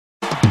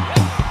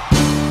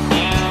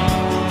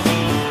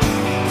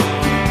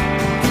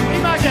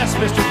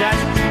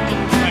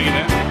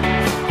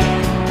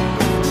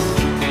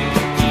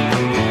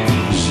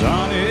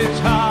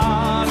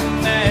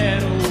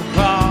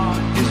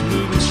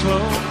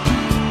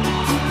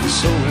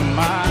so am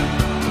I.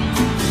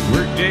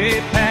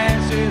 Workday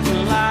passes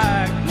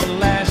like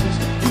molasses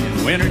in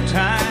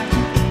wintertime,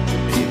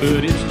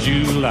 but it's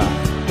July.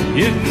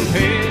 Getting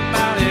paid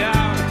by the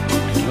hour,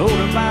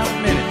 older by the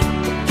minute.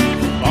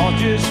 All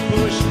just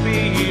pushed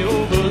me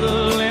over the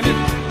limit.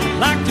 I'd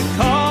like to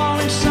call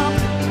him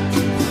something,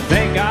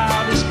 think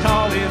I'll just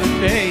call it a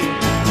day.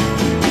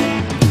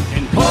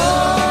 And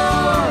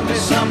pour me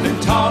something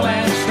tall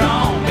and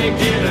strong, make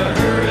it a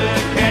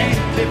hurricane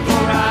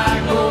before I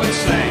go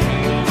insane.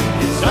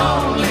 It's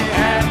only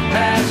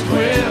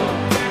 12:30,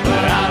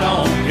 but I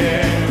don't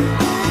care.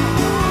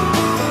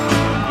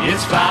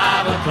 It's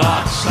 5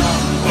 o'clock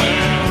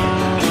somewhere.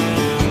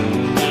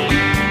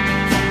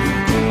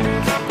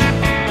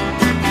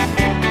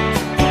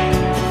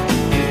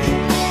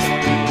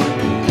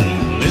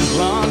 This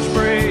lunch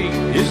break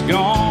is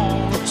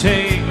gonna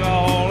take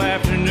all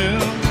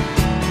afternoon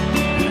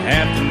and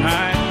half the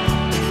night.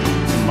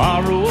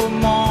 Tomorrow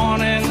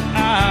morning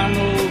I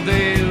know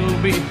they'll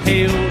be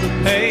hell to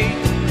pay.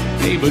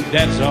 Hey, but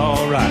that's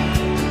alright.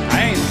 I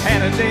ain't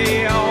had a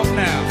day off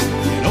now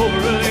in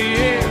over a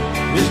year.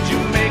 This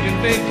Jamaican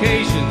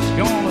vacation's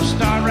gonna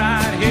start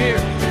right here.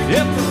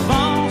 If the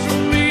phone's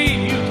for me,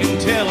 you can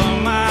tell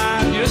them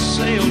I just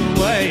sailed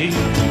away.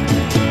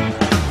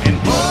 And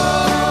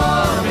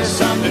pour me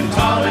something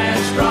tall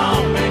and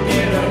strong, make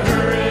it a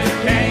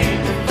hurricane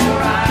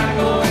before I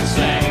go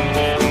insane.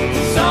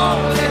 It's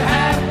only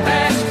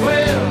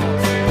 12:30,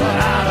 but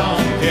I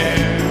don't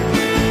care.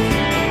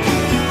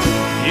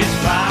 It's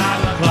 5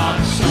 o'clock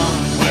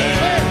somewhere.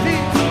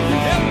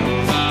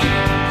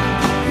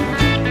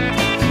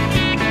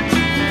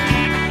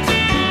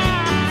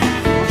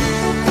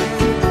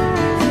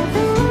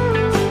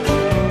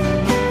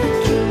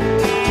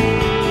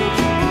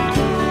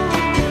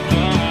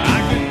 I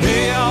can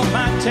pay off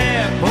my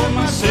tab, pour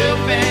myself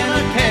in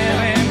a cab,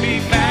 and be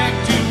back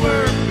to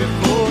work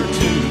before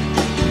 2.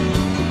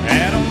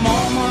 At a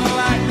moment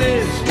like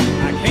this,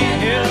 I can't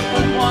help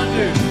but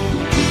wonder,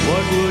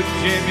 what would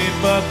Jimmy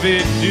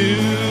Buffett do?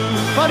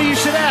 Funny you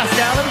should ask,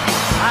 Alan.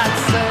 I'd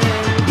say,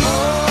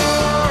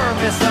 pour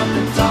me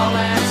something tall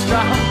and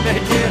strong,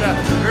 make it a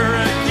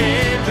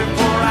hurricane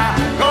before I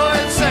go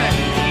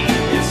insane.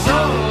 It's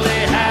only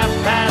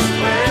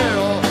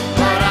 12:30,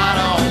 but I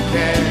don't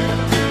care.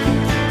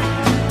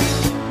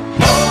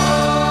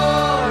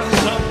 Pour me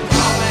something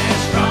tall and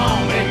strong,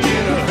 make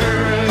it a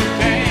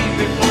hurricane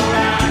before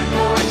I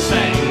go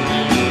insane.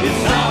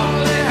 It's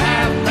only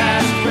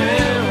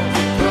 12:30,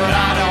 but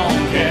I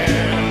don't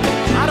care.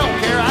 I don't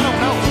care, I don't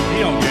know. He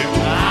don't care.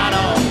 I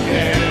don't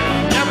care.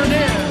 Never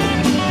did.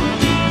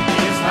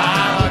 It's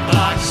 5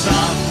 o'clock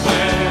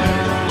somewhere.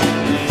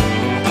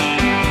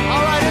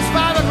 All right, it's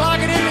 5 o'clock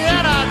in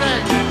Indiana, I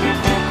think.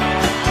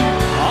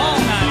 All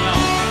night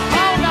long.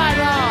 All night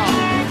long.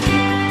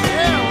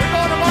 Yeah, we're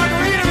going to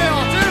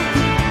Margaritaville, too.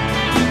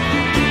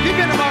 You've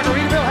been to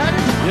Margaritaville,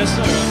 haven't you? Yes,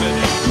 sir. I've been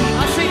there.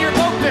 I've seen your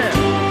boat there.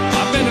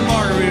 I've been to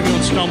Margaritaville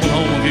and stumbled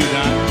home a few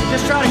times.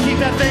 Just try to keep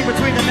that thing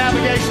between the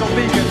navigational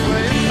beacons,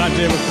 will you? Right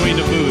there between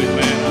the buoys,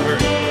 man. I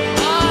heard.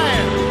 All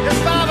right,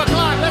 it's 5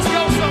 o'clock. Let's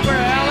go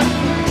somewhere, Alan.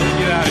 Let's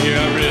get out of here.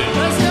 I'm ready.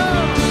 Let's go.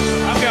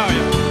 I'll call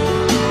you.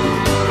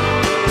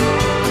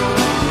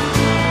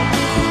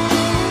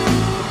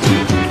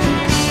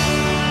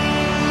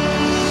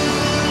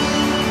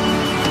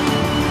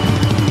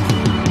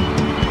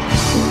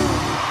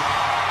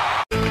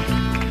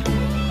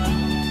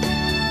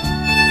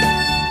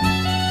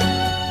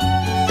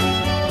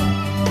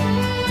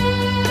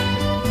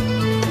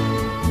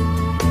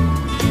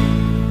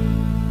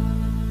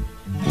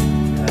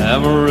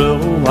 Amarillo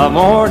by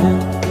morning,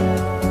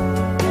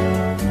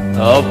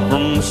 up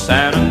from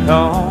San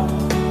Antonio.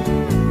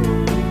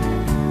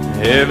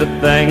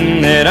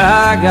 Everything that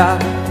I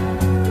got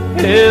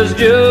is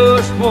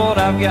just what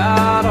I've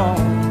got on.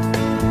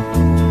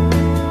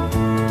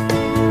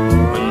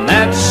 When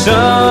that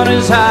sun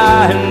is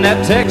high in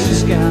that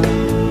Texas sky,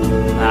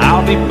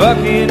 I'll be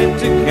bucking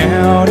into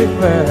county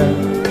fair.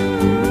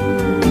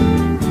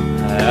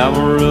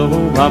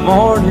 Amarillo by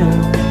morning,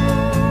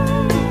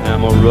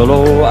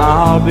 Amarillo,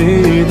 I'll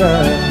be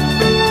there.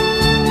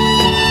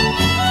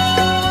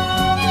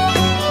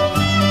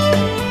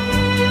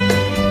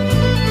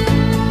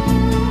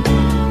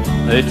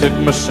 They took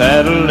my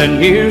saddle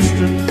in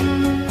Houston,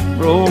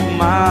 broke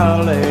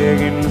my leg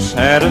in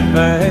Santa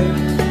Fe.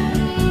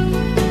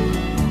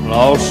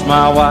 Lost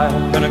my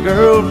wife and a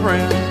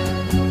girlfriend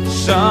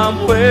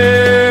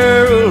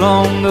somewhere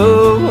along the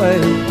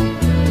way.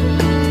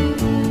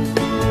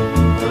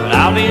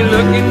 I'll be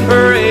looking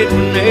for it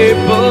when they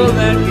pull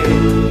that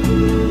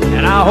gate,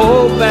 and I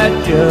hope that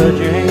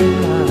judge ain't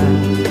lying.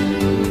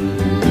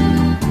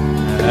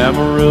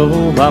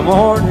 Amarillo by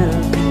morning,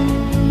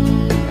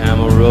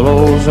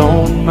 Amarillo's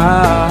on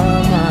my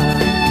mind.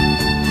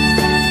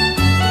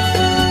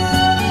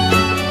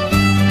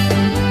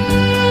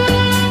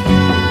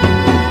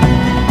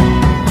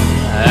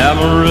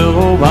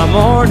 Amarillo by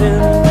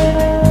morning,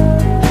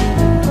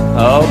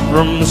 up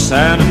from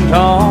San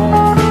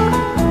Antonio.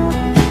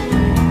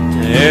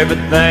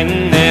 Everything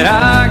that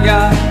I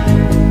got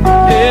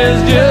is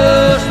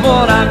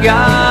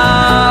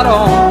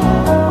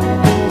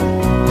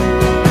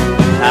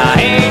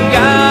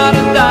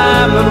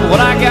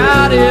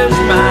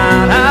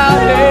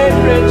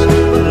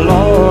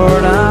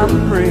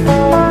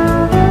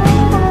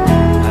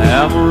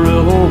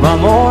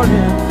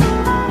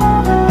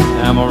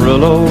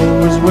Amarillo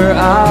is where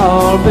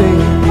I'll be.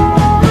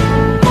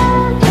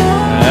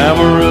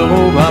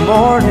 Amarillo by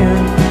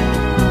morning,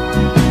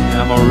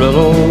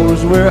 Amarillo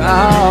is where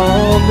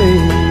I'll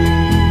be.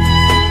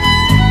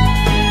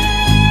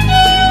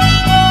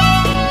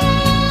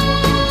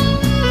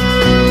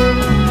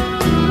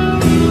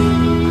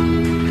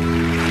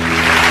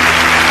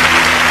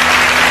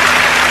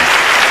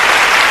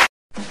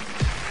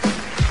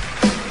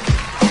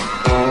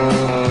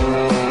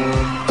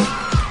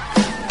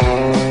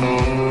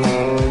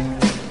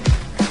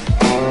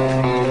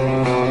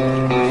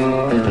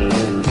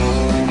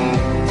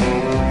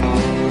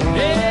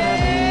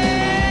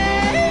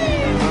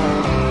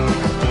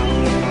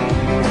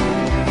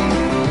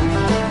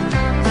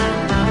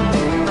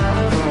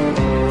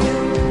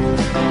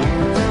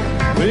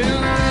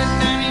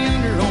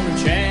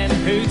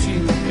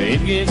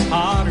 It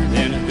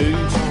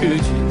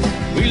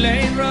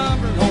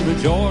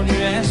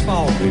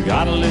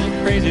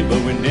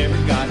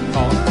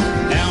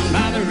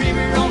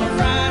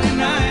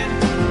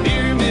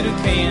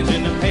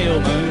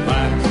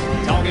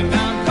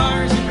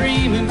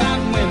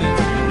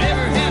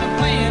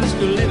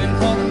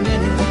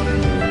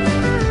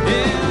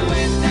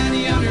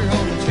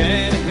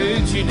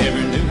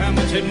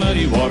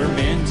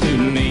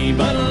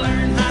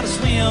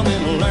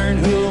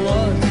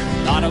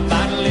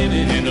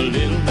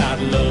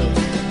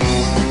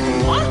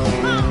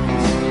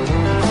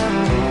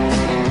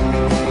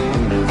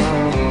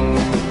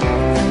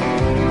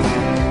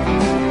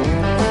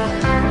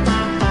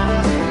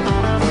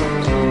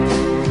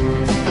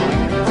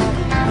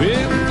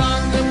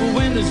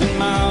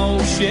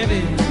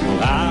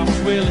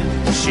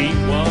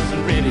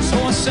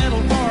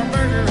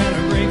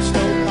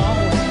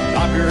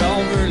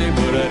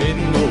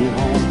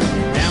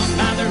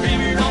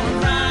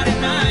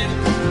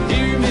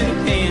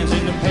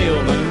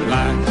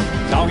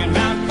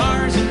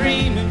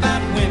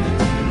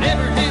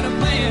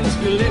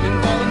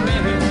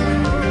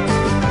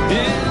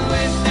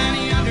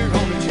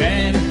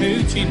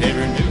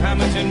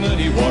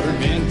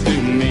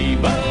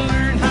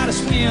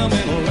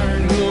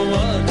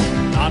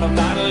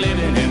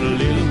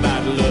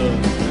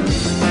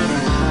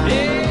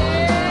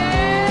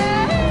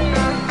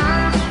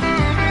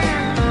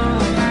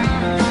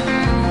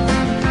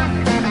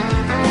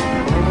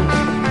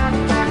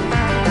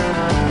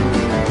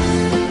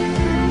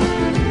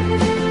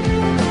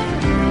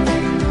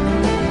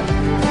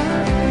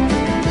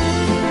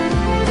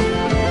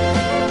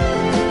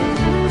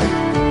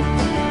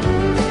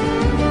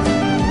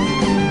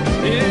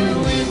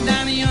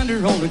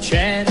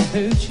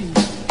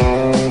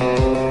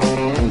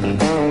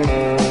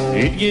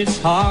gets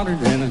hotter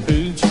than a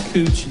hoochie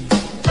coochie.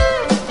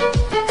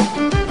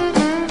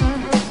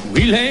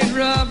 We laid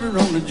rubber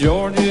on the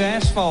Georgia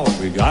asphalt.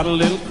 We got a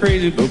little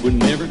crazy, but we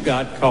never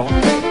got caught.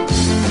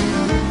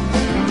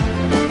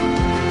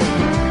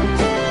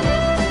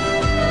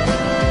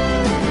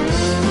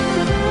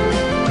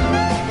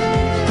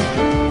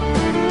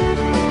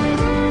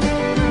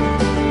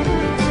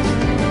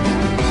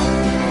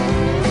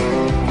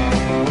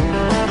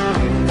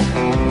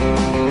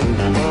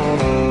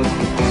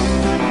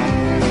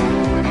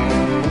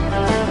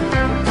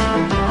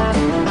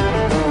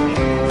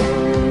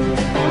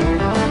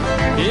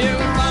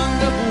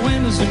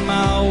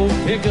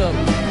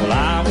 Well,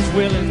 I was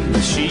willing,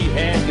 but she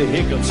had the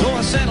hiccup, so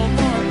I settled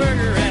for a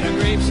burger and a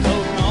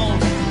gravestone on.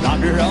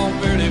 Dropped her off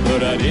early,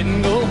 but I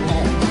didn't go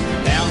home.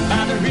 Down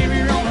by the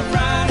river on a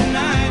Friday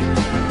night,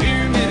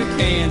 pyramid of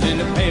cans in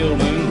the pale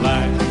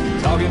moonlight,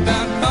 talking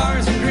about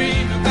cars and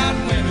dreams about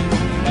women.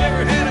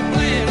 Never had a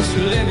plan, just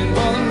living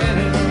for the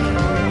minute.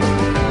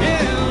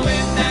 Yeah,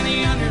 went down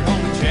yonder on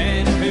the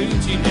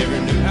Chattahoochee. Never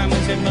knew how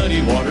much that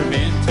muddy water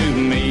meant to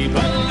me,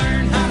 but I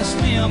learned how to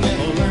swim and I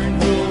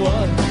learned who I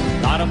was.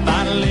 Not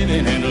about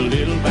living and a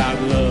little about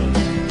love.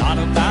 Not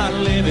about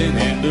living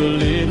and a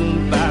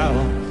little about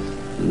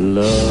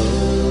love.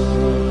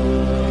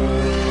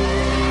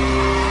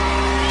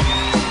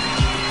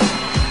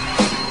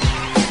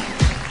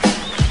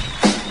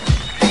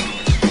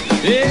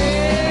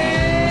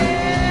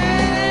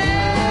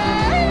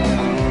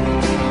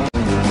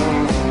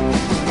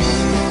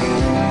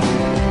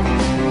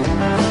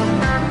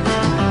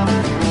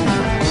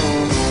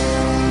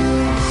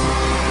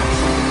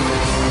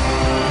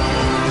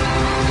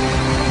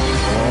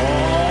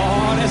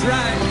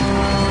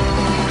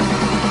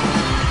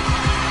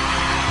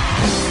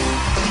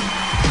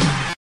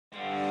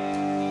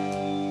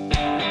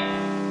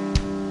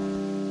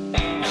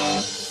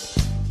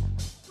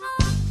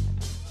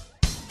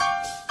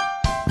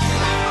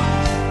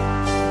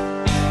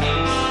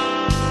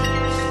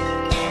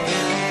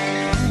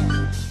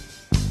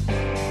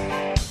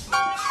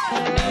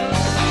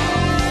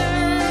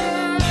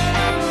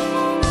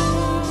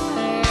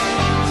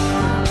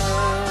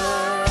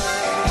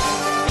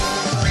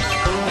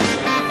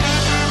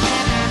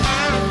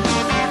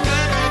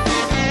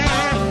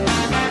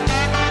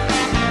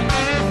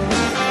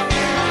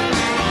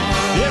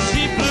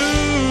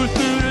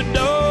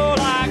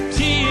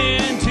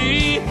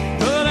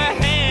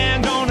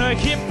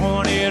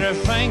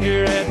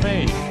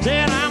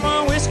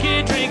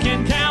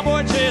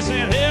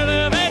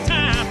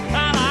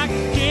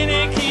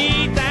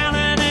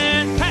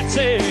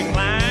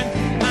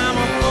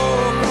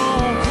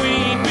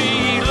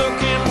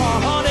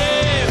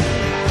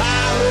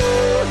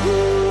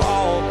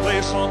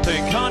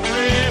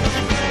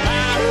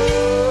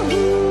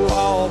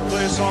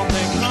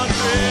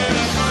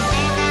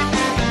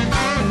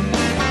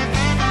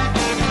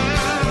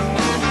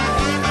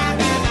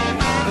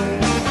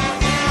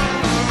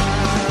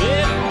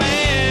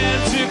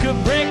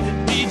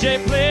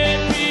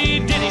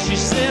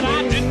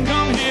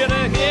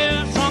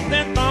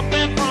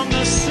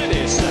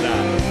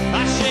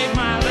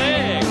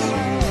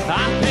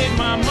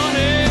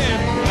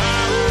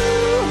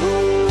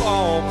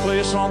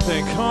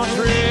 something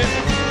country.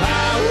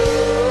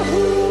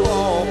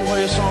 Oh,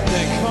 play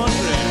something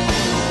country.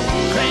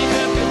 Crank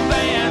up the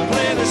band,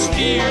 play the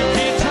steel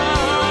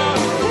guitar.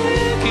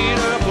 Pick it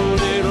up a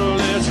little,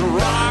 let's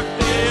rock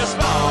this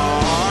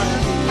bar.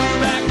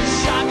 Back the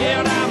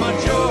shotgun, I'm a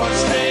George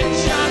Strait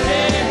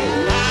jockey.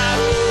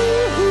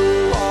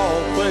 Oh,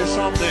 play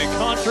something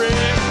country.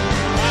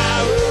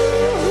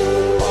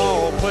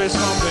 Oh, play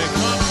something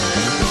country.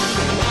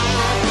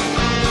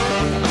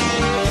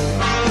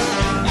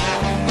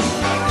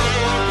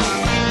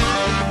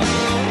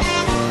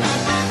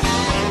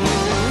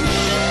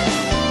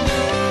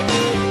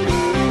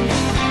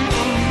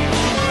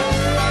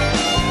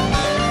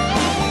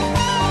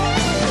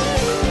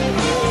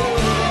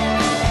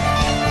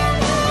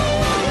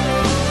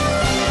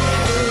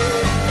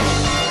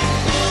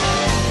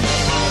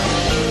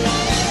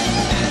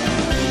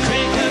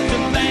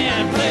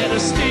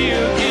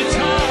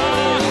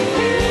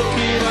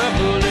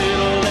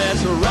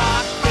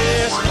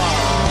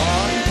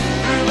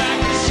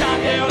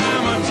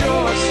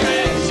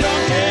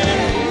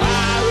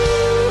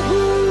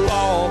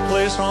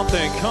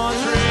 Something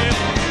country.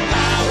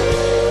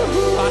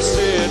 I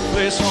said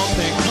play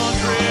something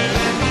country.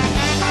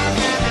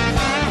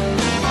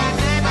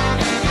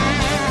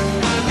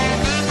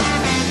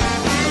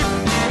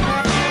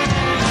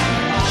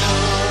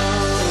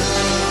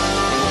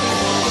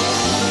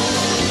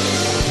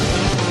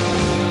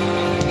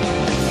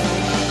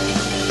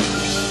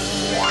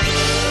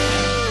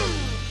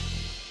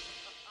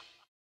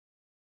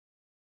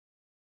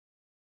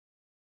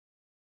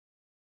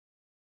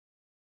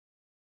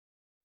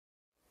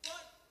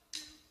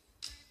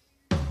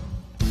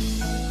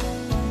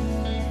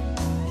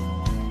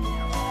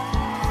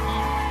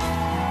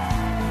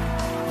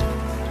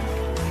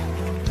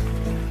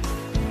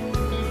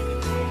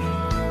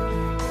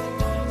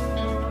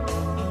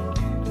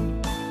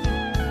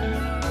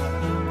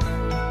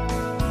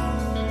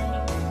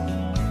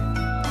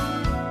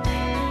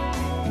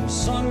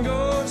 Sun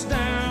goes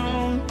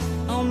down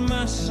on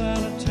my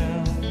side of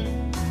town.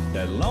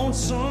 That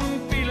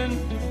lonesome feeling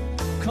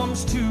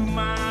comes to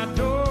my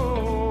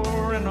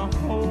door, and the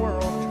whole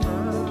world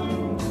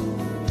turns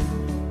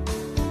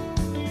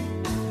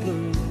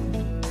blue.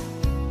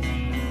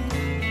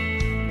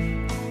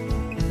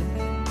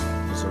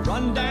 There's a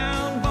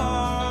rundown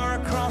bar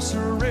across the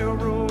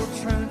railroad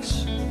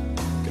tracks.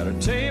 Got a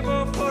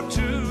table for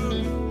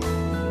two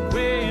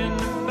way in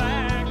the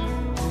back,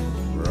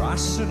 where I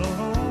sit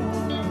alone.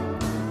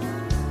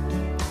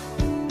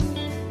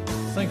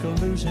 Think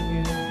of losing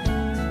you.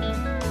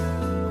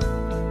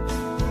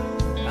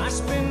 I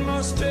spend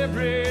most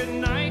every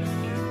night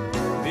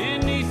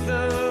beneath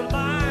the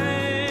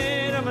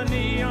light of a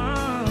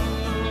neon.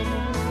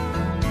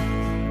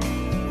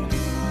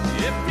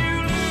 If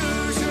you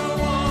lose your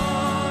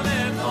one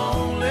and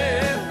only,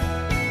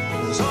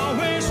 there's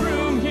always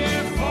room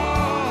here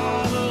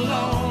for the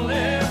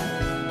lonely.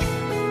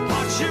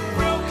 Watch your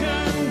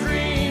broken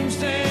dreams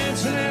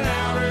dancing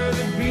out of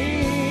the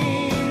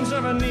beams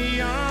of a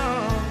neon.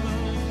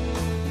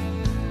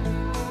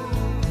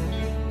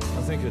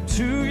 Think of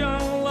two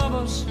young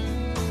lovers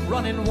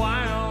running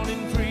wild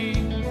and free.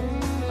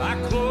 I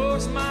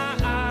close my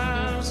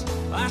eyes,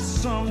 I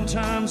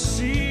sometimes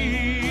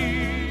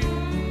see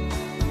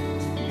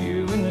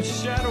you in the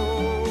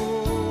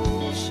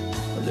shadows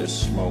of this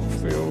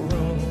smoke-filled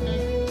room.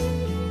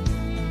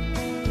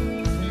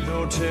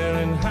 No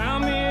telling how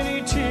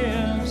many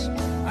tears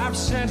I've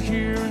sat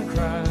here and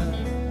cried,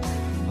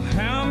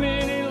 how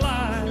many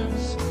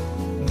lies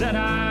that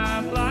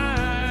I've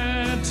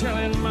lied,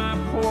 telling my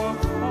poor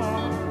heart,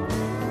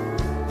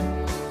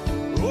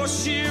 oh,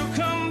 she'll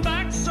come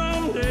back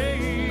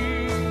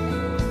someday.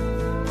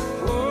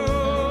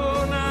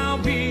 Oh, and I'll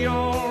be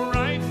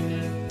alright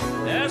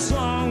as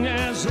long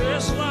as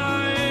there's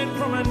light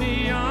from a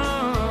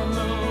neon.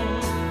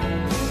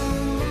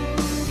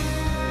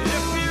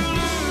 If you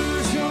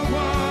lose your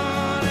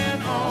one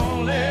and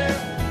only,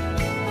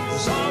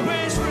 there's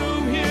always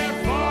room here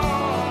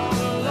for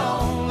the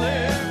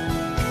lonely.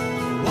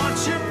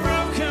 Watch your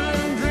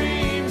broken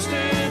dreams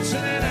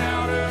dancing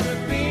out of the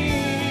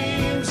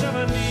beams of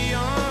a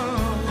neon.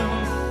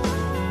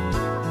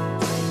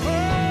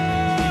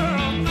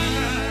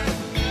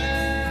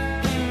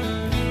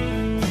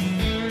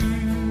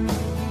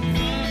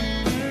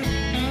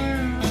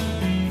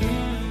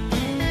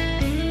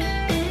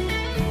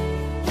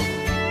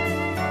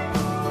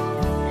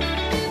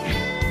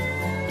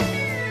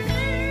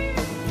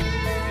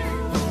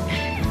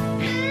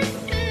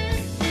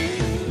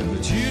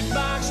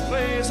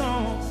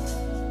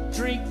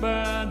 Drink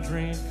by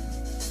drink,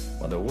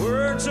 while the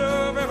words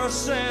of every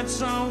sad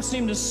song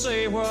seem to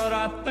say what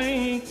I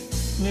think,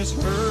 and it's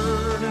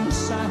hurt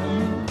inside of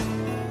me.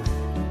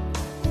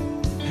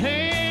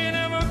 Ain't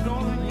ever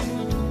gonna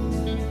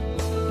end.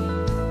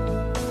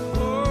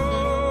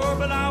 Oh,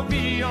 but I'll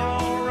be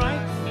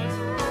alright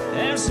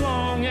as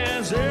long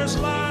as there's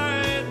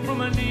light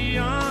from a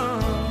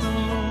neon.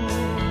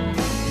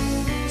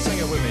 Sing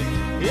it with me.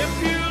 If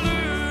you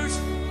lose,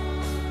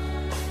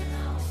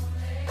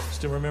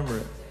 still remember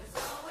it.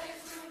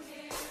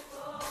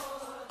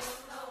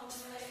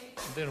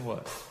 Then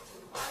what?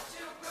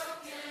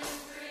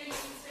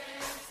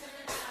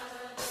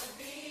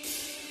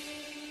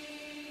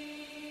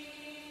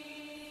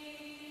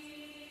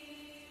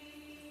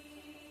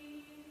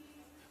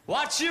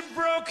 Watch your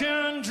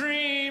broken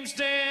dreams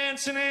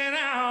dancing in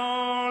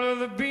out of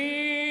the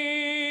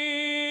beams.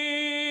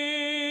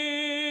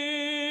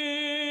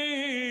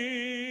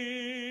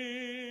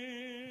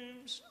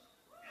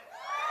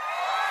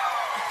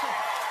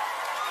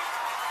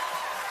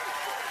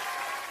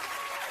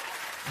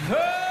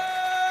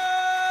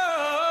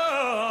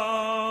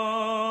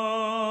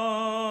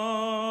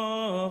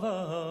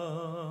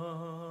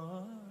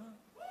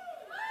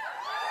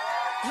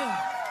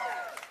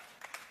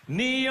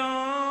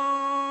 Neon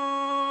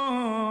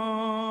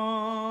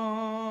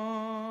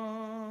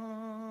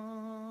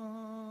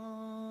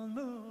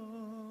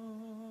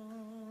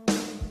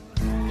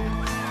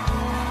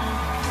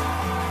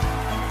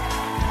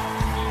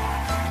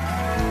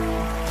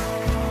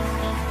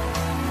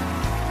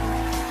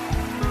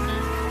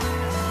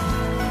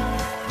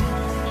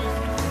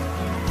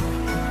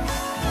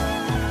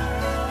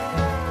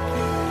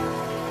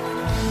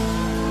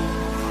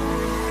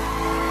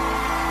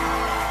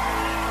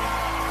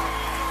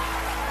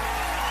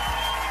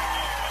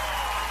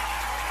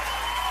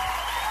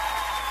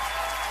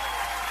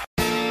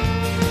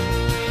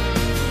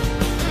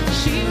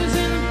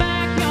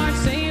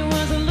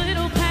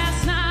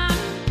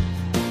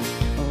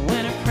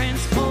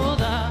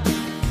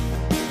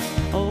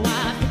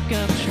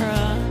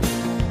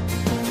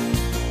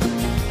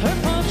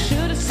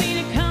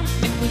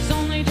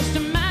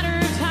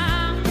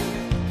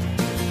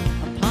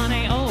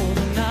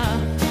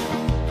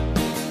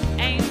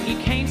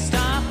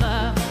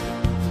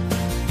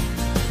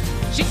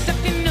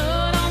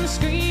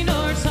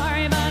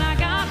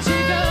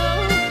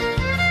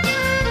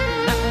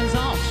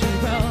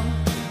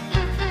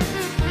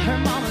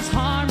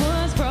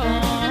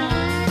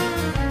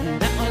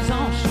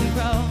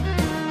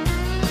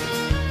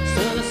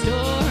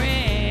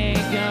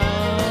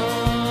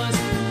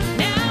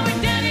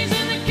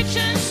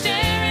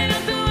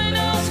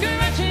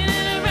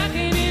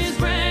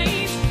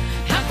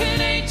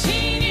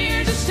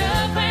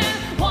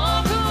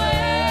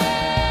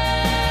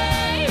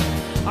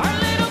Our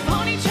little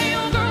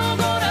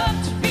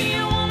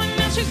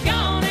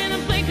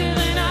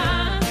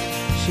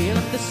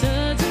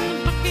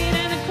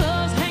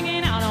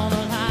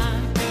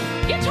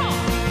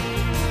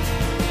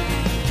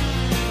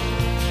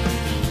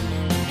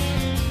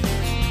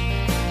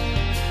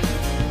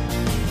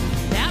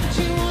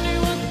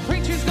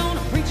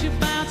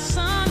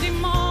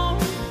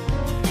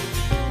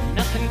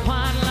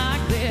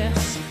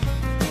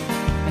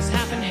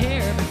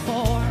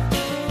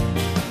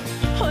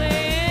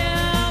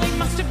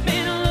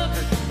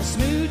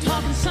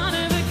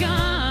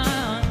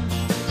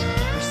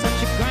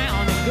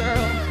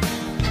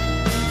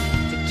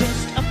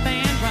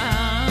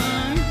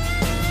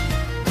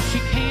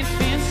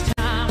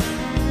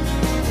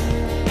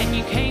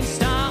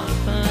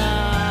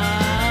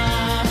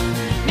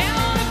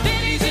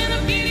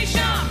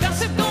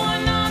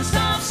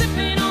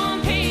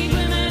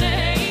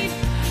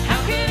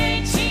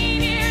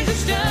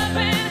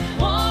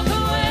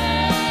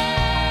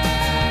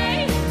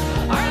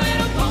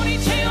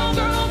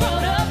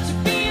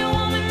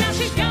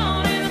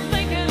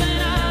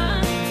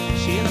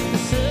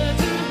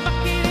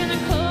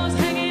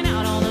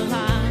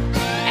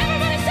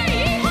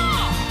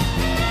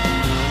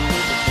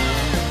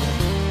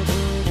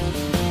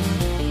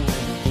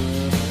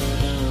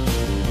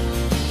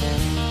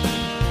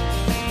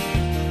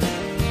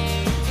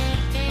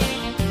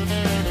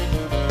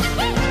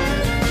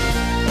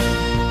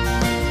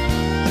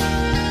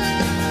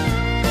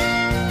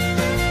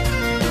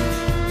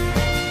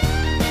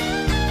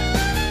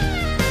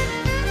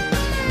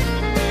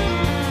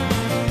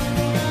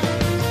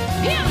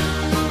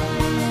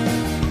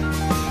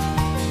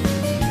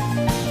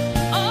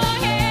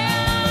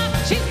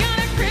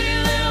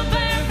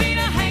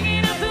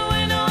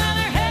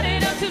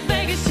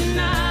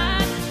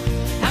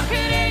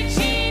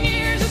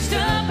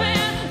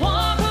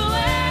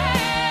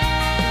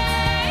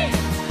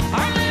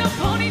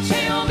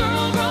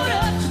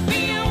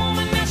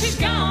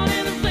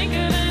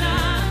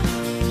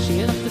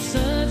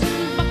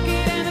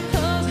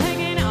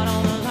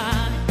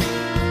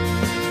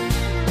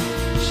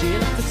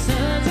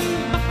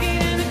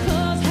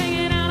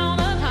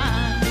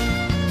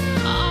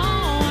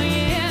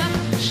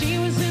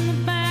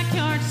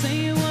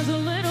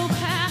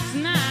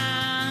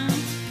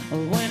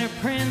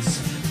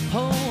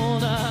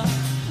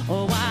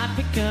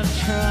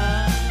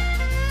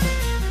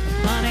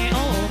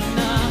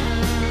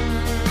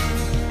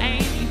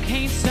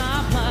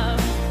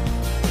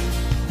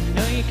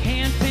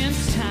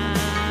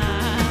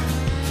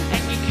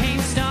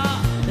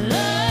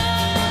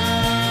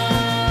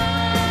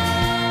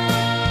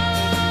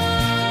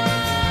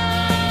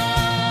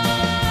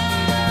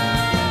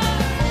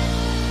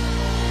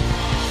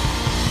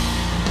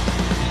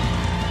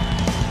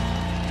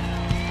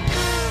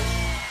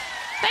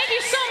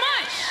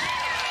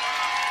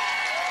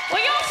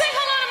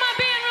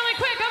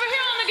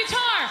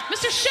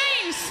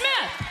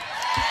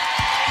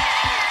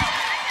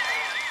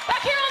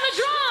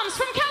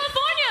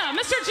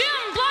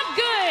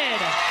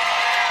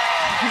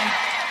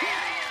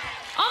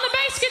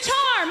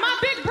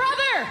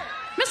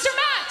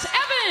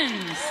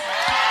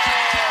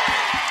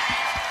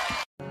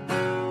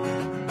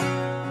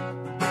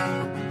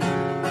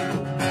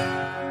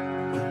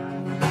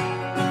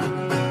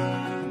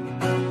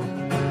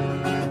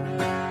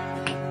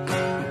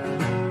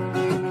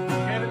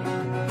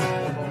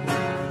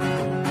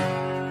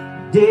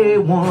Day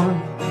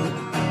one,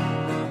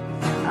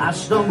 I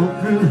stumbled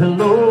through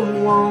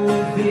hello on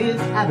 5th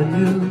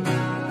Avenue.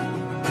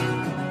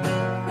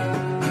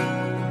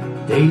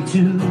 Day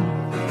two,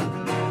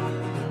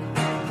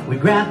 we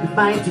grabbed a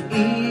bite to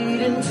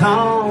eat and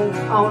talk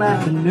all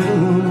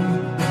afternoon.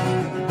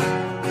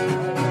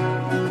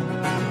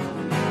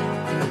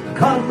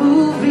 Caught a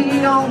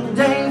movie on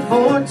day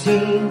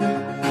 14.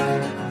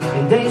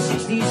 And day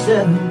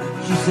 67,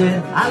 she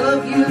said, I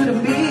love you to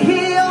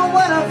me. Oh,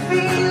 what a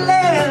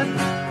feeling.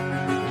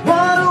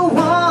 What a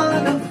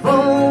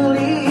wonderful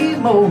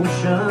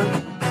emotion.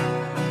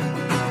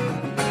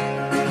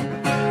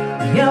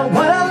 Yeah,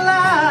 what a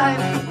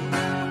life.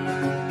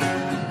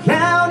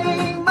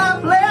 Counting my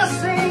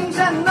blessings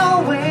and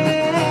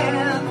knowing,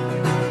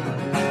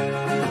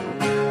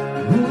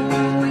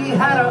 ooh, we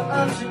had our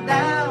ups and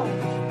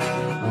downs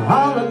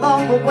all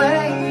along the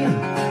way.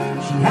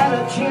 She had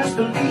a chance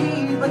to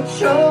leave but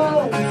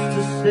chose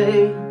to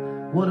stay.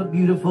 What a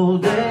beautiful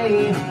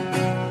day.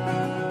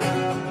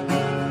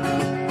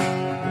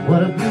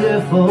 What a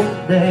beautiful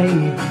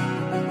day.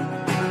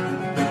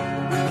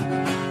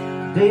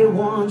 Day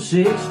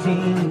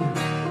 116,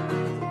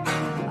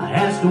 I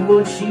asked her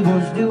what she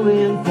was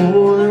doing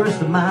for the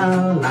rest of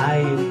my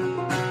life.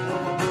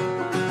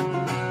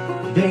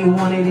 Day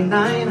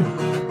 189,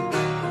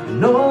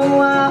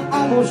 no, I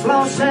almost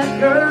lost that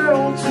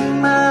girl to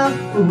my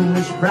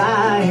foolish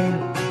pride.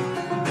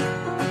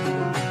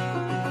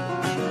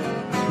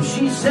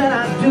 She said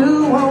I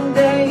do on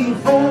day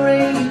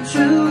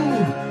 482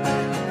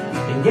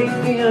 and gave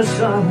me a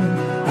song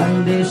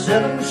on day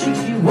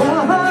 761.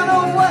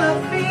 Oh, what a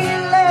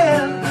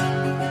feeling.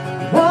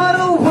 What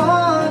a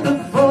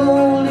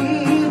wonderful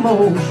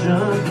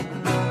emotion.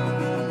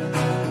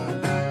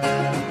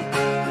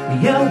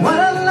 Yeah, what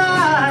a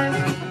life.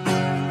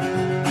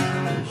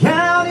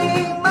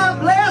 Counting my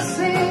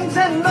blessings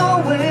and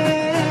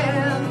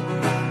knowing,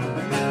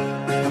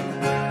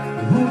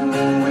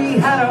 ooh, we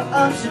had our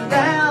ups and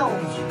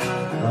downs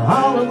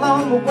all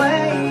along the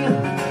way.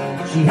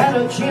 She had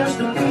a chance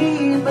to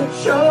leave but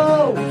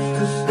chose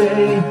to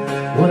stay.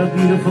 What a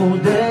beautiful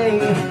day.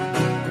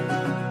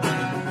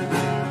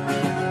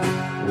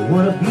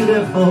 What a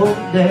beautiful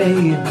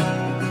day.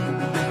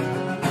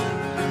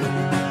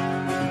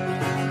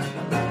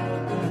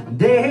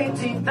 Day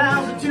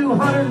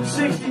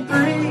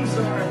 18,263,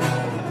 sorry.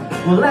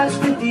 Well, that's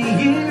 50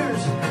 years.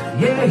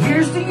 Yeah,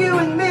 here's to you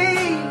and me.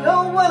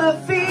 Oh, what a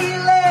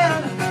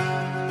feeling.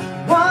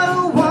 What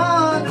a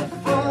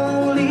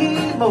wonderful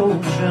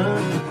emotion.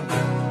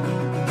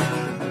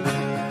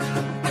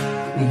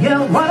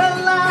 Yeah, what a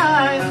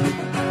life.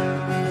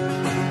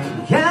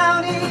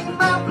 Counting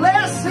my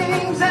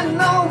blessings and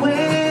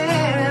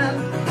knowing,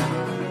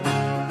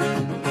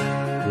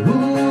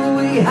 ooh,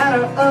 we had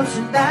our ups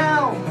and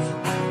downs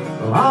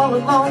all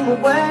along the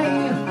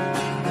way.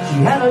 She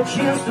had a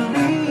chance to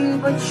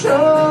leave but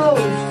chose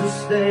to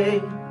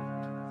stay.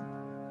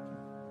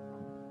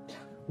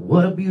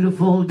 What a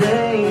beautiful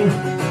day.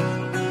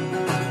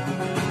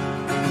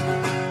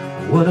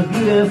 What a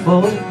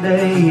beautiful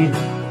day.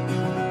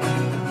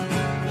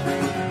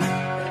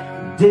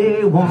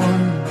 Day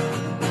one,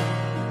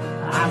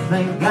 I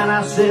thank God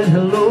I said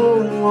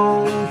hello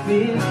on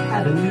 5th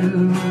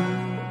Avenue.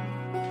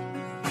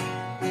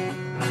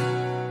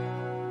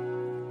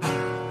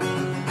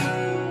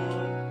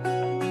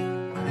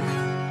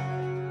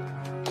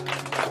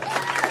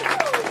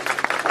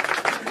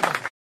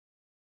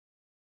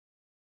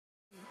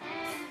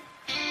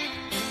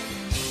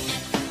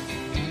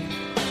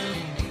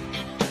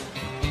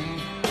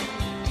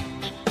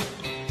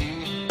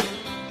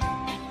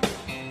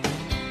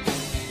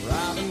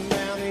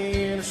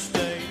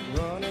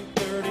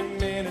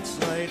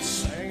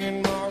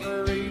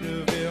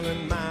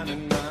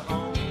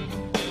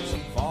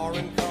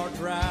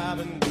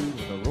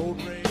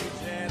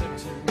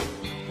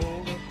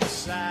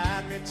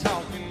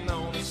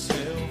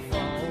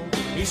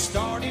 He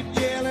started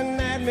yelling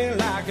at me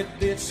like I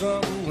did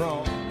something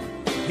wrong.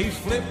 He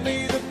flipped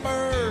me the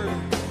bird,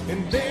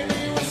 and then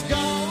he was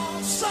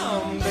gone.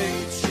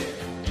 Someday,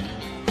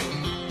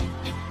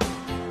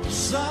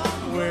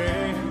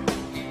 somewhere,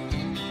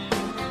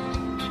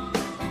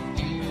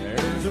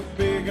 there's a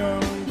big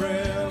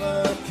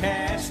umbrella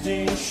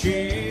casting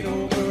shade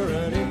over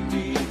an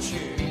empty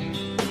chair.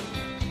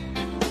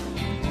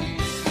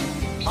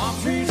 Palm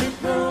trees are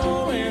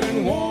growing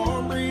and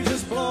warm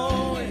breezes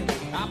blowing.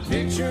 I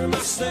picture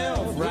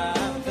myself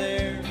right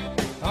there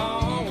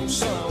on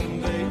some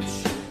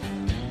beach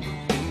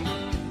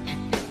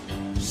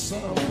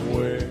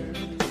somewhere.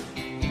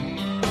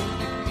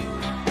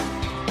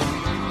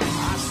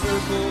 I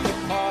circled the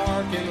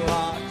parking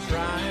lot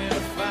trying to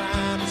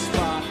find a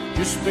spot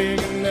just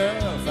big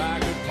enough I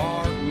could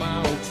park my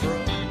old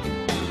truck. A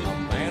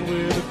man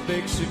with a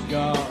big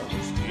cigar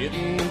was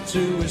getting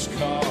into his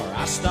car.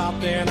 I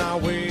stopped and I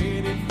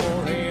waited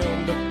for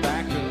him to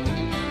back up.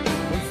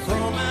 When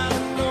from out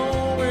of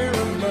nowhere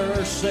a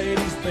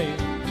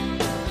Mercedes-Benz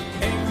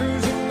came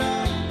cruising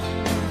up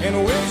and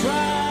whipped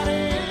right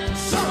in.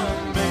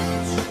 Some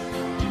beach,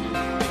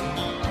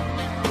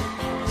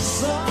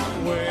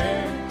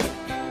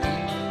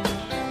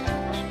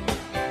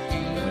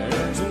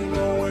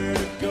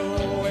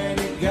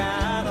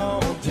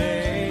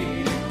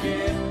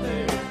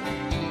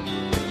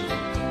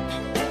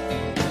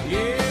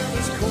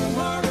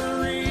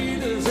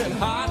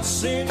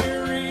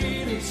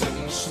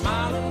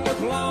 smiling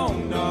with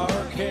long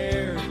dark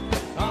hair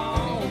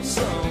on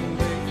some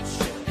beach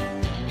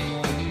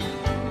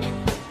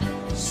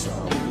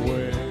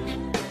somewhere.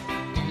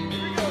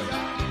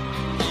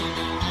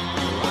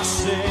 I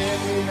sat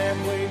in that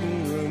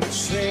waiting room, it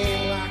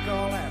seemed like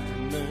all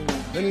afternoon.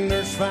 The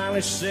nurse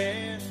finally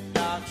said,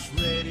 "Doc's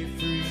ready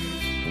for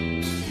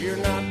you. You're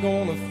not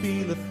gonna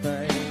feel a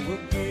thing.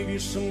 We'll give you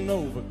some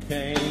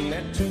Novocaine.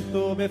 That tooth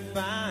will be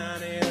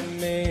fine in a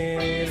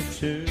minute or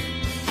two."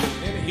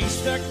 And he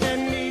stuck that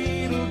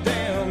needle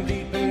down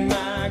deep in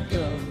my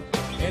gum,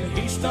 and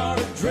he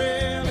started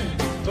drilling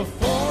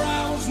before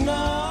I was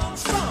numb.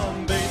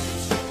 Some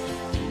beach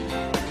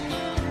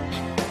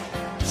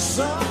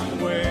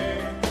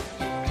somewhere,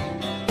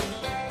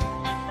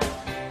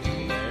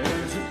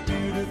 there's a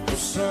beautiful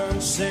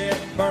sunset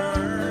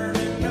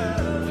burning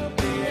up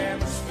the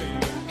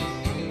atmosphere.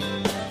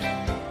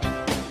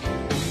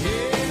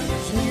 Yeah,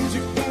 there's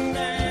music and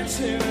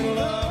dancing and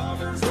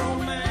lovers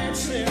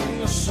romancing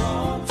the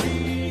salty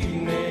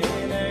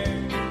evening air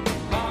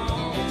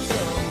on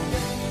some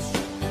beach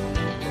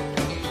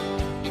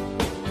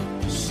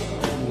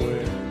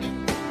somewhere.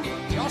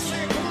 Y'all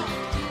say it, come on.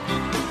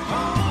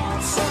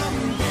 On some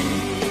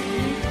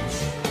beach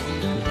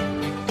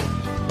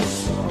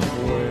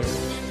somewhere.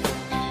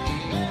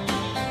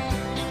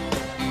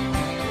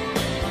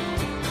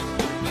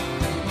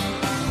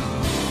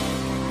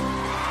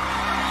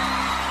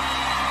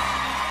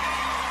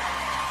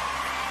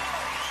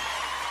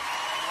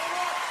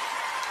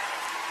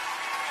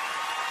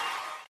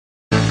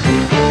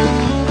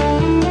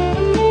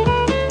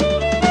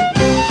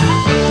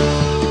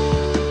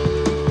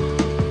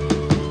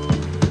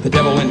 The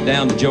devil went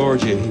down to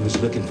Georgia. He was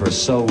looking for a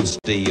soul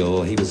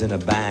steal. He was in a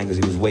bind because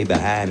he was way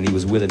behind and he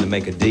was willing to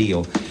make a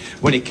deal.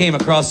 When he came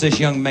across this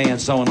young man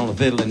sawing on a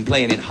fiddle and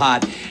playing it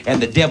hot, and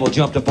the devil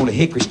jumped up on a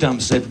hickory stump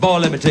and said, "Boy,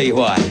 let me tell you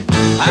what.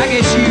 I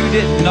guess you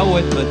didn't know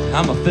it, but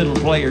I'm a fiddle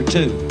player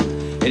too.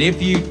 And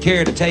if you'd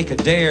care to take a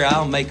dare,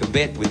 I'll make a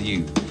bet with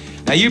you.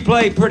 Now you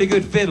play pretty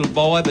good fiddle,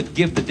 boy, but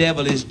give the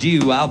devil his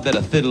due. I'll bet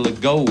a fiddle of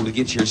gold to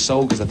get your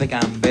soul, because I think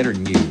I'm better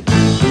than you."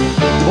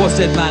 The boy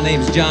said, "My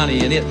name's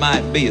Johnny, and it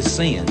might be a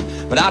sin,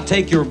 but I'll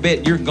take your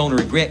bet you're gonna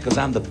regret, because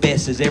I'm the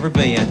best as ever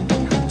been."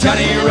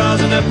 Johnny, you're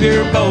rising up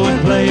your bow and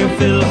play a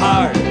fiddle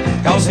hard,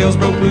 cause hell's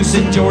broke loose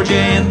in Georgia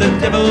and the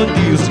devil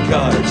deals the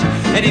cards.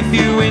 And if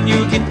you win,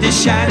 you'll get this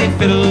shiny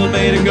fiddle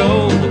made of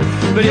gold,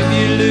 but if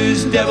you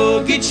lose,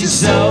 devil get your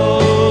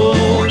soul.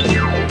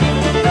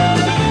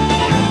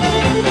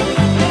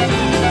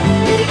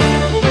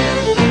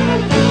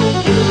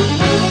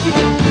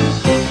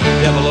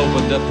 Devil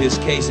opened up his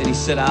case and he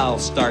said, "I'll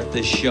start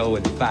this show,"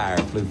 and fire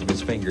flew from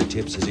his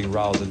fingertips as he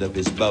rosined up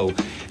his bow.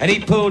 And he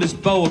pulled his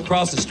bow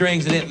across the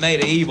strings and it made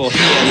an evil hiss.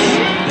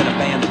 Then a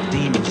band of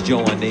demons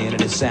joined in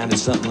and it sounded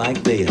something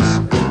like this.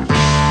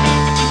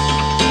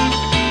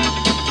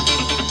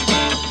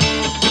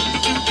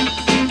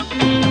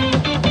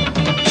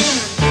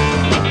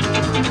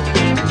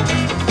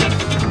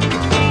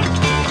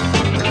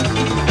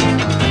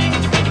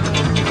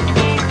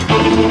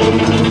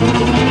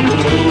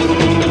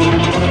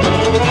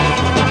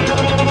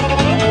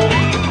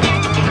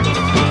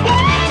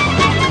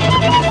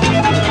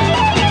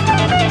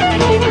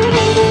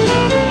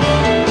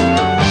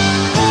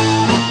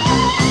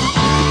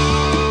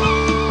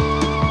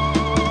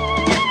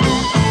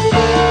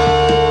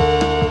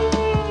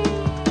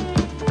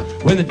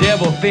 When the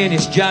devil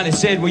finished, Johnny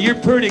said, "Well, you're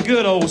pretty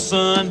good, old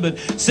son, but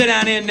sit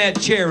down in that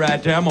chair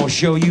right there. I'm gonna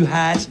show you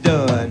how it's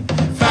done.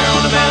 Fire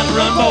on the mountain,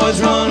 run,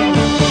 boys, run.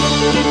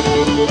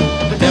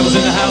 The devil's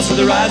in the house of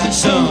the rising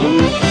sun.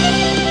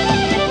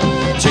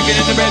 Chicken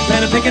in the bread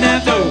pan and picking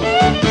out dough.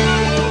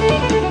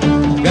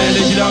 Granny,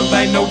 let your dog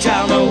bite, no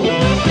child, no."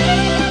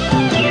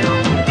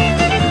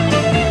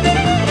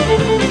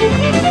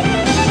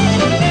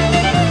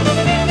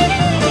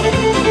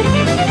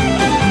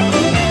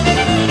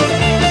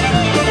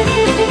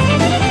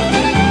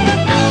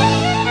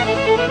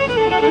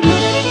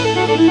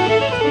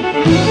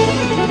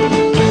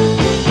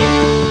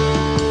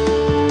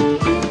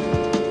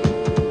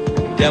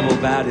 Devil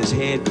bowed his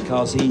head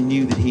because he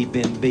knew that he'd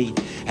been beat,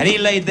 and he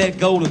laid that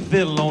golden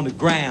fiddle on the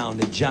ground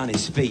at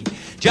Johnny's feet.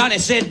 Johnny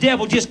said,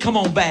 "Devil, just come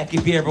on back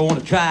if you ever want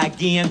to try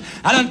again.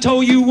 I done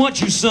told you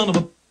once, you son of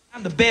a...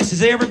 I'm the best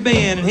as ever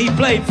been." And he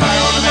played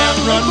 "Fire on the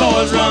Mountain, Run,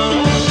 Boys,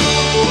 Run."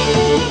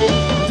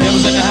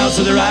 Devil's in the house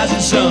of the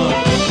rising sun.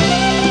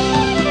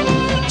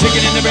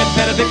 Chicken in the bread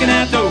pan, a picking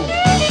out dough.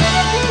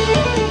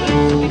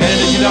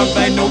 And if your dog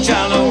bite, no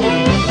child, no.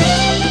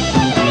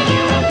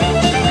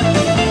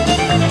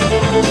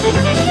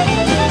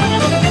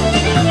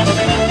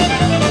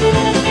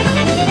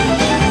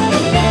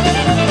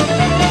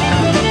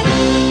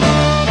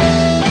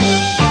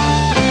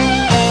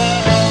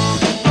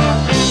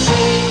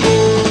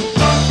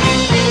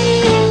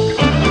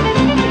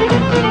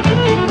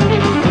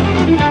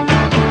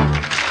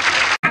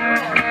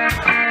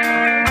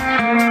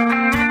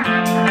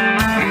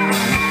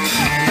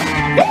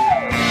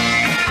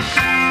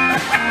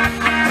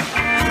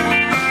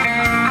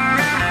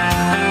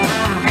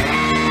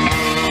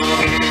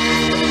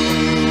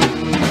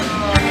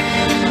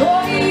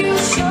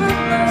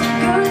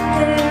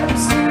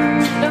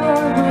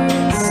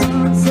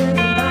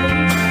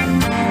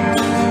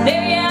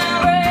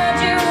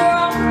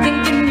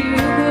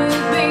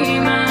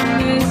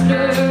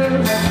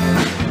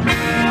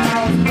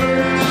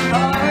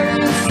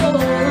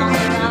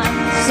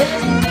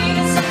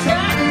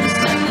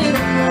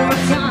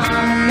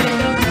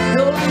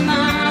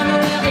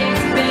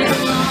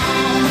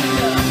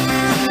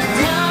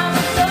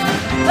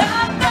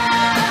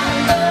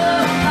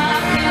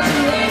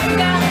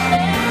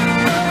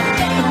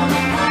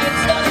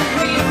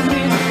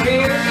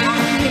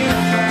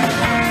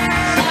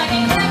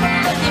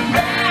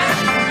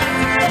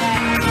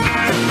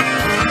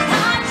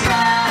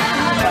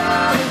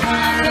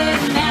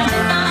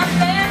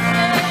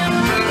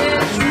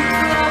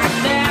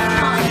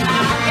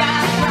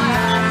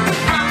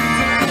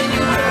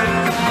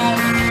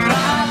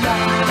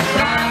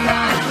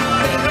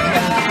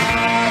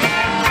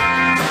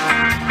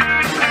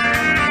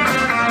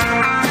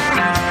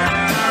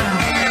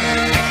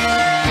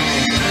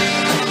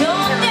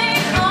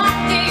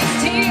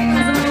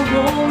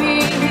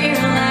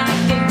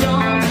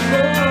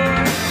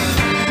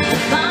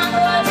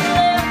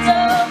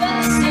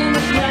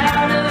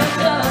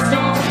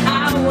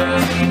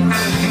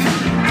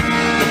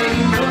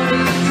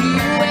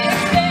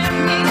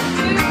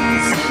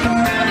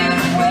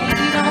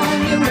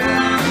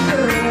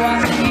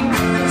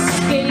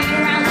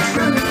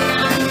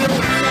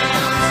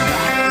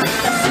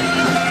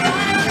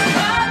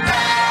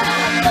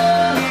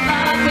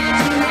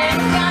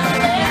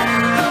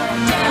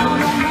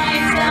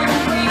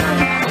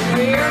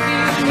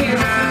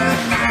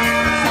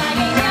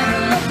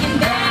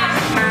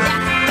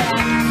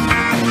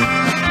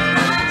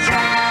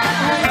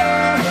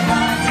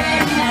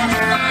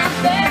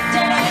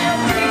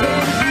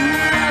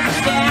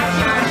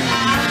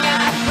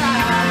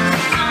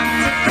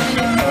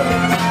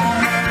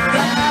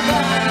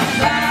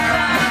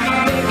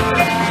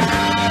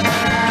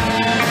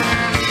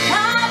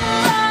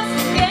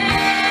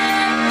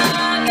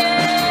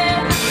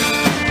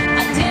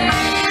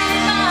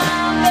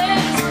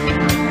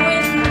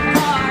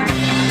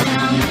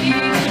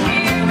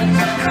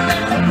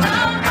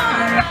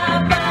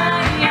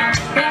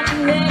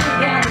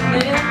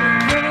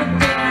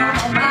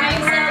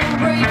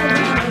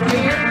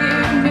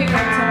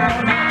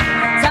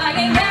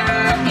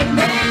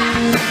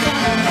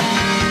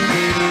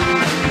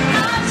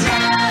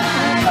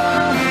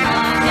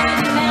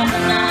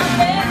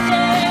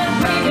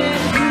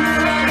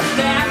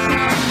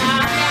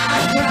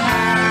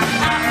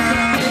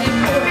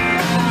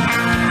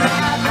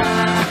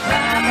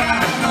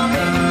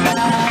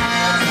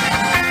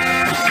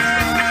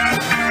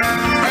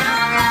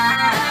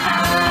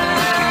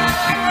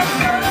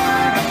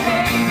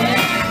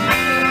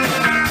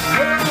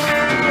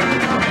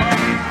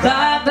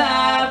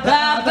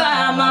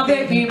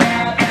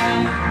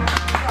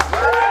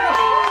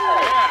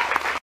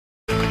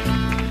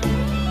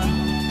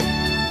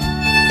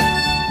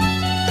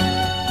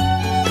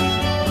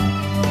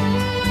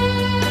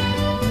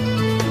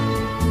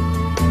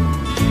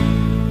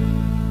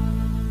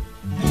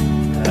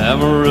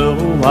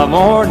 Amarillo by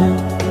morning,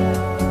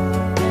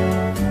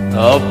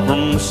 up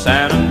from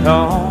San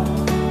Antonio.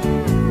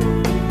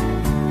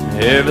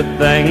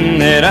 Everything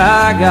that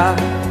I got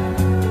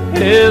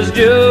is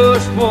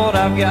just what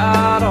I've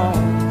got on.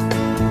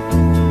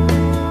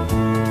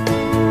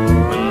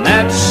 When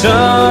that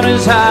sun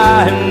is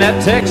high in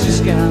that Texas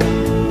sky,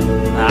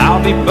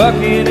 I'll be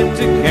bucking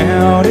into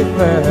county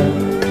fair.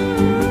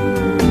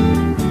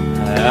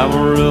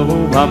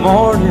 Amarillo by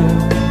morning,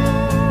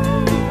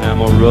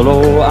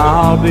 Amarillo,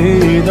 I'll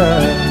be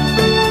there.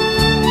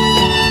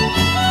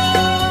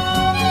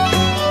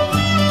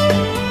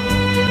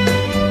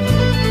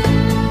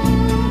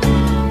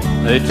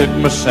 They took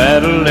my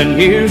saddle in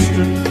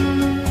Houston,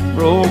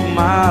 broke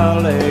my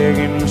leg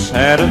in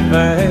Santa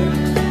Fe.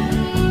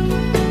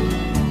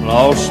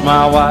 Lost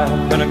my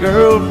wife and a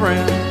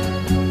girlfriend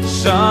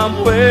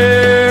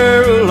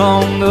somewhere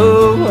along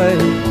the way.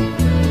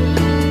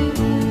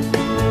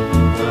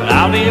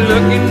 I'll be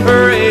looking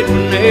for it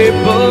when they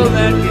pull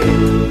that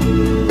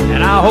gate,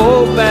 and I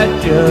hope that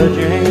judge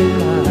ain't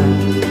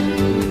lying.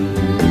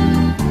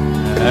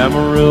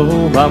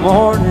 Amarillo by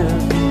morning,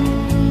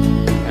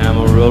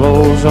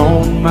 Amarillo's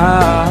on my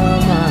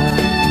mind.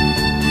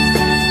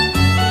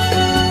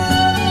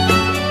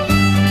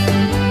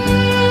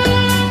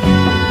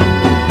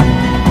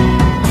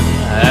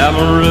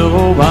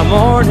 Amarillo by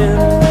morning,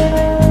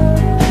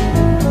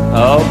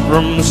 up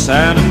from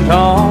San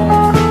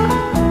Antonio.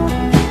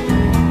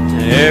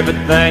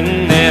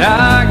 Everything that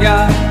I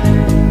got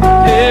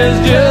is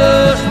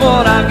just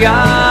what I've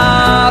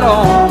got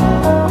on.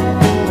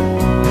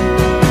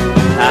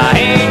 I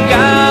ain't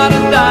got a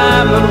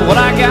dime, but what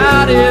I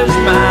got is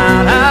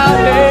mine. I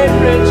ain't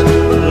rich,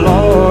 but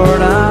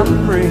Lord, I'm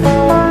free.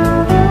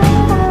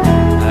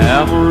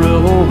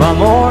 Amarillo by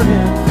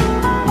morning,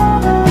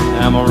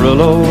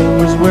 Amarillo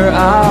is where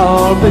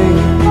I'll be.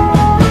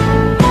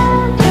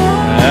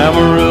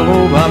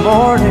 Amarillo by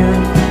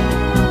morning,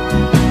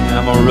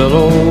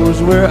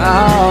 Amarillo's where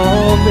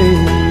I'll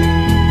be.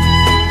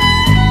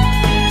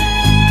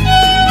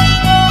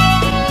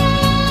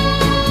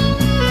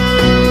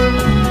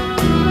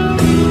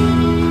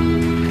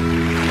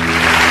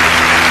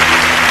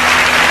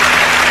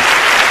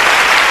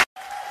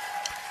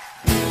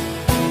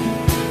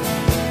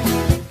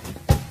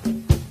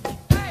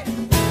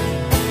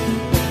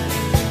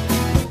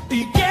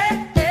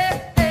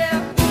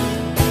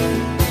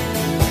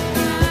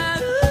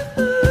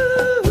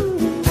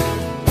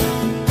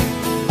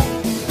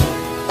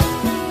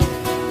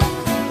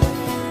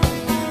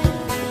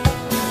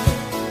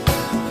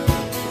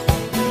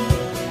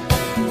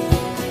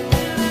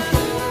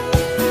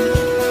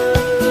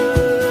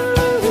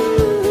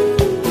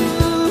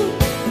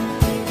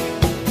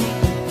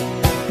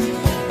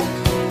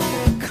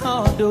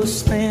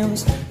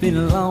 Slams, been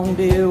a long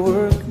day at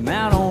work, I'm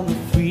out on the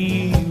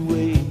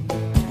freeway,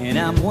 and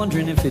I'm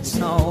wondering if it's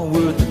all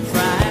worth the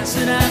price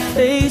that I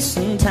pay.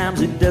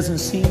 Sometimes it doesn't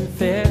seem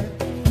fair.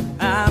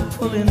 I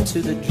pull into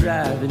the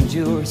drive and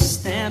you're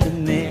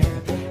standing there,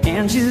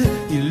 and you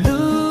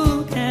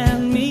look at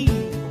me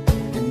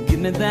and give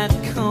me that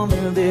come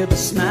here baby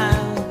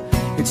smile.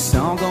 It's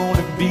all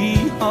gonna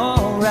be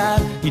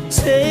alright. You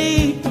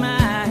take my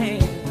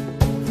hand,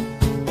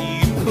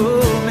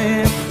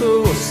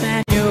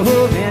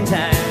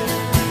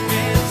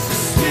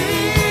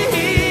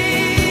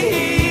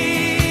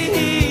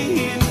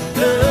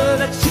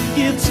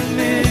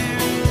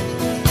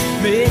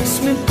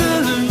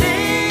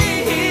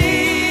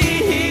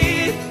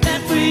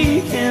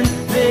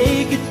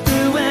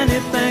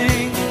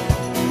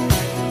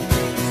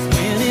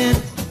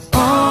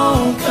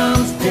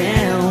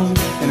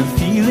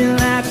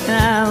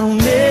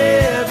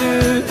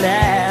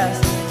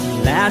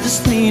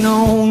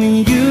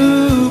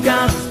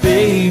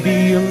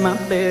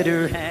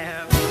 better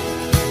half.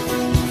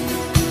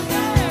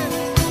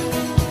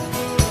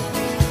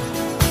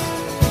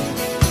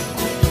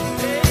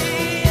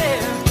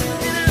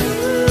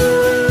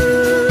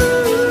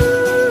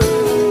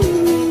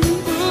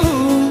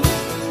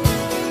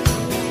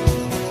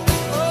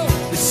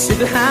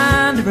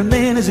 Behind every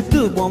man is a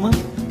good woman,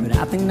 but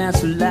I think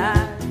that's a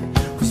lie.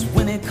 Cause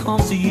when it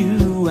comes to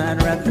you,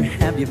 I'd rather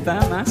have you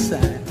by my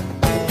side.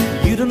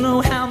 You don't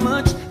know how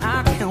much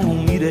I count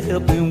on you to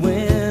help me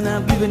when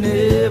I've given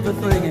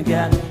everything I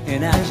got,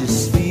 and I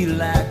just feel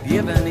like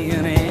giving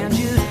in. And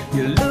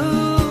you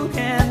look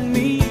at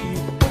me,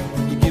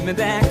 you give me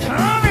that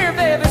come here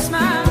baby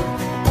smile,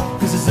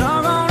 cause it's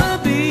all gonna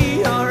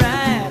be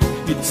alright.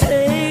 You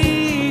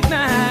take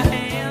my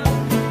hand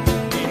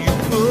and you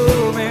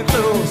pull me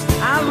close.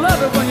 I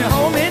love it when you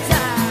hold me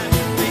tight.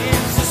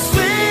 It's a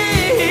sweet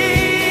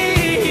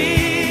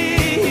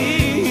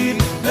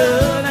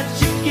love that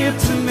you give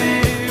to me.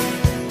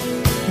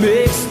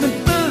 Makes me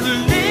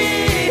believe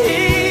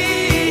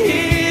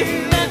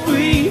that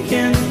we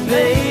can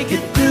make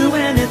it through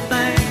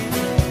anything.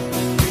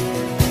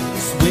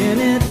 'Cause when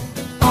it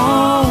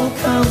all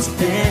comes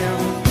down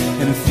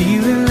and I'm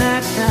feeling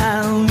like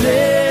I'll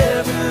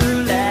never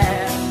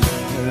last,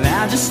 well,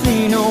 I just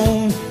lean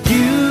on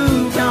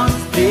you, 'cause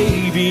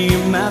baby,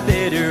 you're my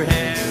better half.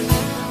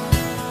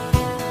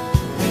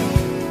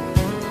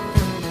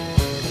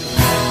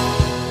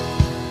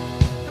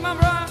 Come on,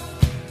 bro.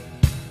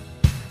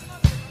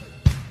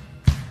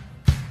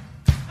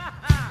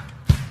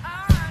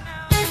 All right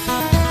now.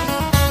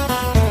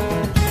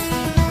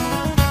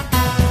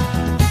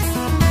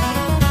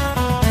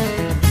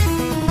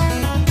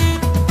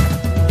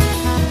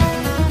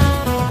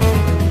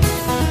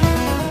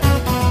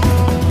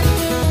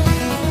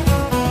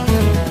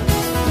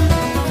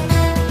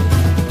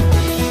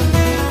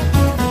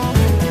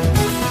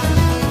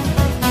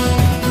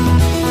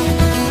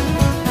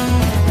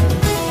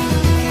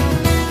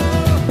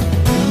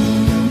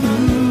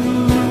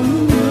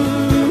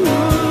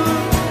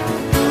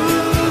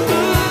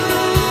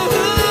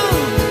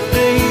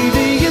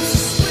 Baby, it's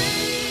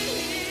sweet.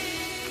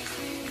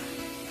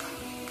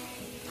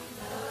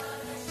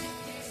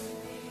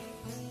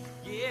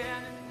 Yeah.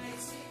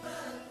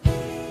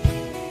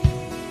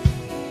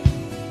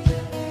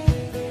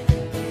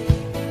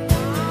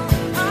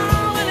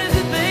 Oh, when is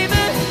it,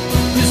 baby?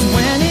 Just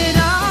when it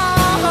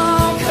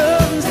all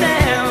comes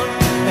down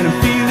and I'm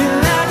feeling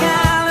like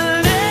I'll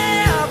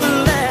never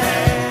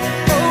last.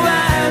 Oh,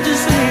 I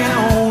just lean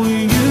on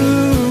you,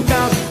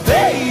 'cause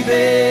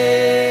baby,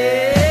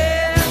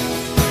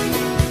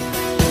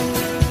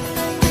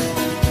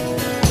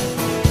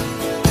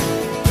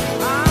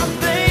 oh,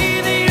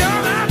 baby,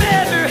 you're my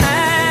better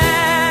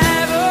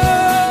half.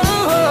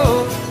 Oh,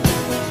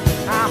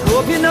 I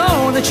hope you know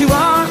that you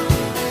are.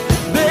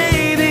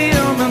 Baby,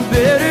 you're my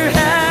better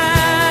half.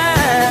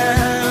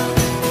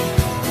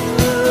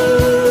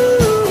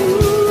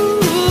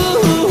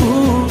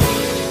 Ooh.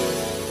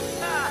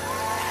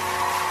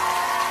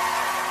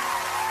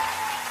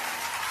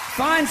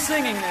 Fine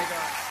singing there,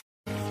 guys.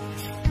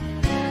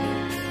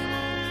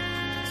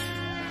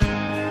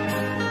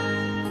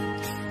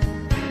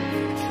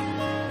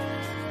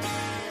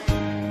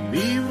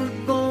 We were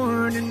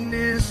born in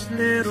this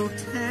little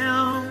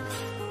town.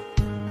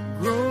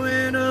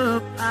 Growing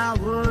up, I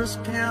was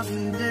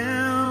counting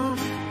down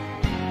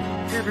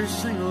every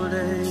single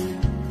day.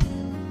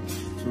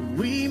 So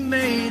we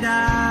made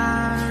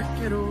our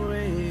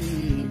getaway.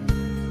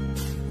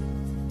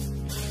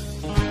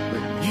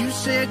 But you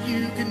said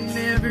you could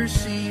never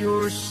see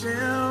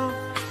yourself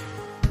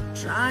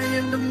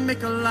trying to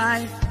make a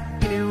life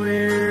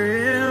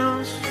anywhere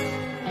else.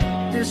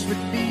 This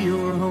would be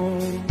your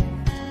home.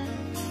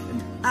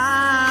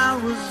 I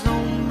was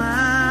on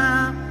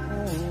my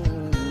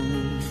own.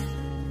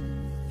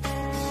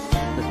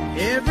 But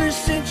ever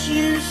since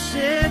you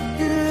said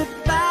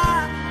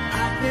goodbye,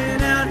 I've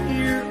been out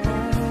here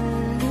on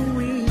the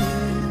wing.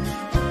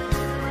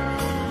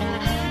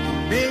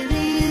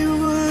 Baby, you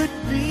would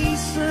be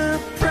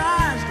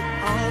surprised at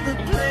all the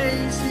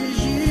places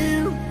you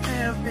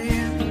have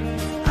been.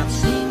 I've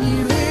seen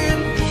you in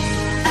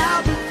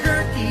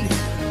Albuquerque,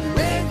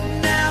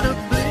 waiting out a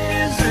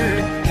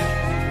blizzard,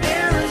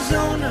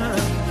 Arizona,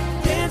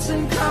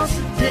 dancing across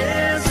the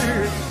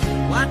desert,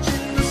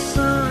 watching the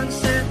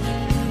sunset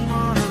in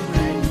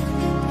Monterey.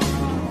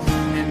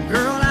 And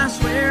girl, I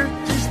swear,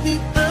 just the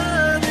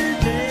other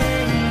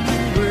day,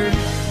 you were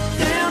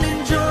down in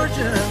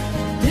Georgia,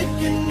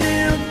 picking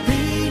them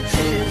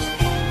peaches.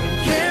 In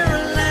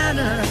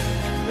Carolina,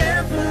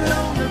 barefoot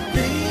on the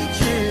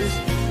beaches.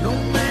 No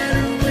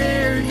matter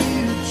where you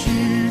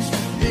choose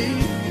to be,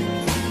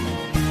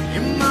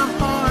 in my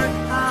heart,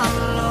 I'll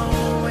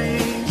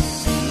always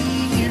see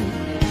you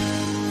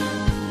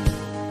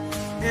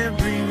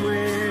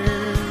everywhere.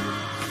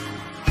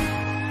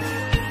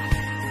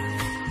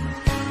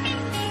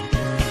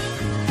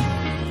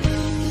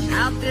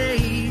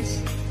 Nowadays,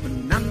 when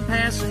I'm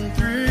passing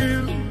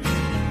through,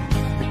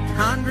 the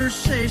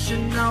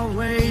conversation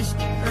always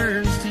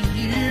turns to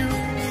you.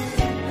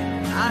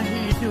 I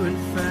hear doing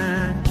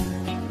fine,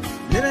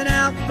 living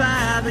out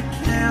by the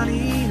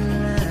county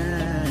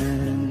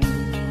line.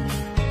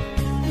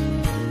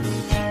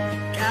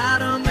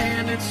 Got a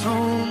man that's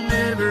home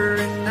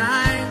every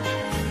night,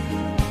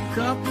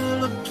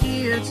 couple of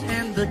kids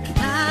and the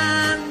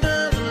kind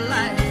of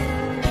life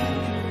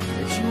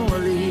that you wanna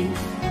lead.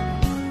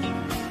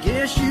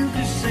 Guess you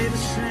could say